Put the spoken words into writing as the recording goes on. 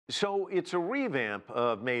So it's a revamp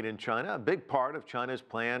of Made in China, a big part of China's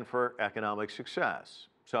plan for economic success.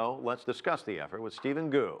 So let's discuss the effort with Stephen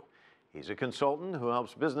Gu. He's a consultant who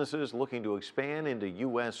helps businesses looking to expand into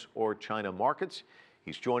U.S. or China markets.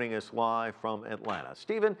 He's joining us live from Atlanta.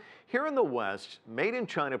 Stephen, here in the West, Made in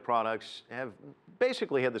China products have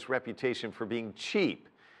basically had this reputation for being cheap.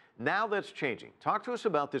 Now that's changing. Talk to us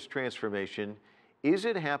about this transformation. Is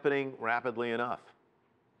it happening rapidly enough?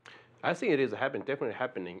 I think it is definitely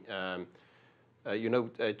happening.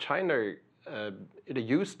 China, it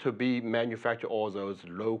used to be manufacture all those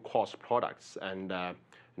low-cost products, and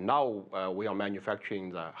now we are manufacturing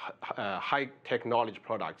the high technology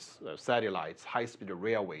products, satellites, high-speed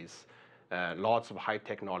railways, lots of high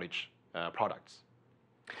technology products.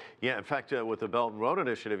 Yeah, in fact, with the Belt and Road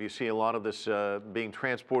Initiative, you see a lot of this being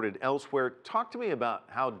transported elsewhere. Talk to me about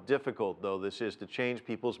how difficult, though, this is to change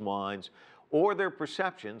people's minds or their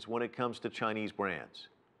perceptions when it comes to Chinese brands.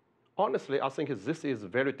 Honestly, I think this is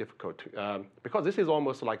very difficult because this is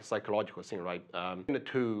almost like a psychological thing, right?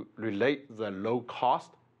 To relate the low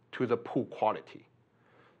cost to the poor quality.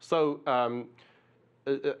 So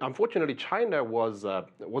unfortunately, China was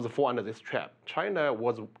fall under this trap. China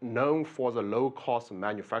was known for the low-cost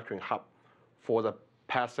manufacturing hub for the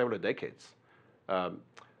past several decades.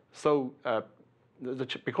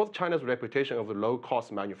 Because China's reputation of the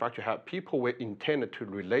low-cost manufacturing hub, people were intended to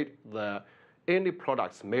relate any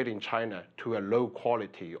products made in China to a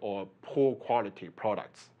low-quality or poor-quality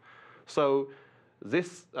products. So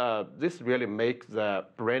this really makes the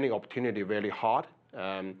branding opportunity very hard.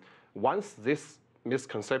 Once this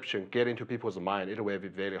misconception get into people's mind, it will be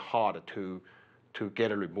very hard to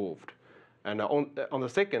get it removed. And on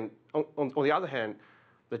the other hand,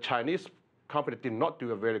 the Chinese company did not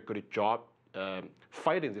do a very good job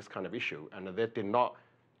fighting this kind of issue, and they did not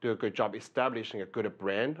do a good job establishing a good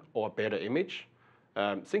brand or a better image.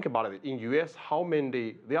 Think about it. In U.S.,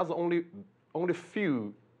 there's only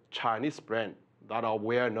few Chinese brands that are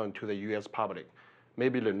well known to the U.S. public.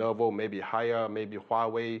 Maybe Lenovo, maybe Haier, maybe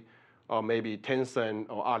Huawei, or maybe Tencent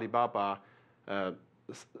or Alibaba.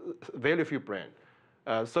 Very few brands.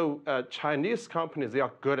 Chinese companies, they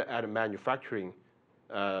are good at manufacturing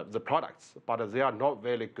the products, but they are not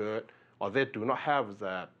very good, or they do not have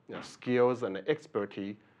the skills and the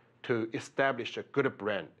expertise to establish a good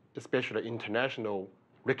brand, especially international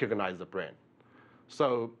recognized brand.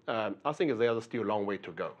 So I think there's still a long way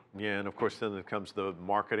to go. Yeah, and of course then it comes the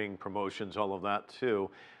marketing, promotions, all of that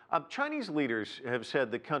too. Chinese leaders have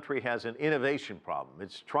said the country has an innovation problem.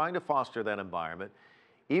 It's trying to foster that environment,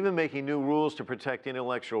 even making new rules to protect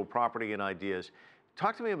intellectual property and ideas.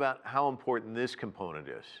 Talk to me about how important this component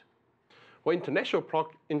is. Well,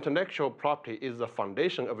 intellectual property is the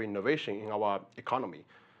foundation of innovation in our economy.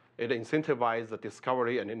 It incentivizes the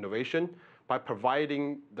discovery and innovation by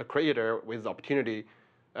providing the creator with the opportunity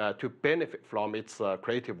to benefit from its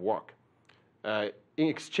creative work. In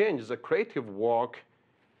exchange, the creative work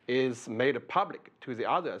is made public to the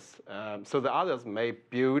others, so the others may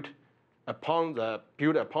build upon the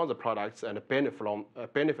products and benefit from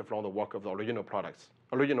the work of the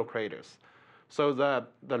original creators. So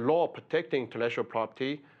the law protecting intellectual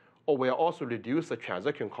property will also reduce the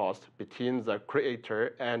transaction cost between the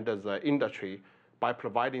creator and the industry by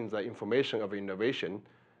providing the information of innovation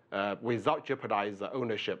without jeopardizing the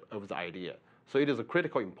ownership of the idea. So it is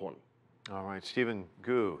critically important. All right, Stephen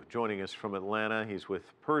Gu joining us from Atlanta. He's with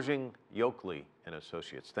Pershing, Yoakley &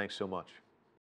 Associates. Thanks so much.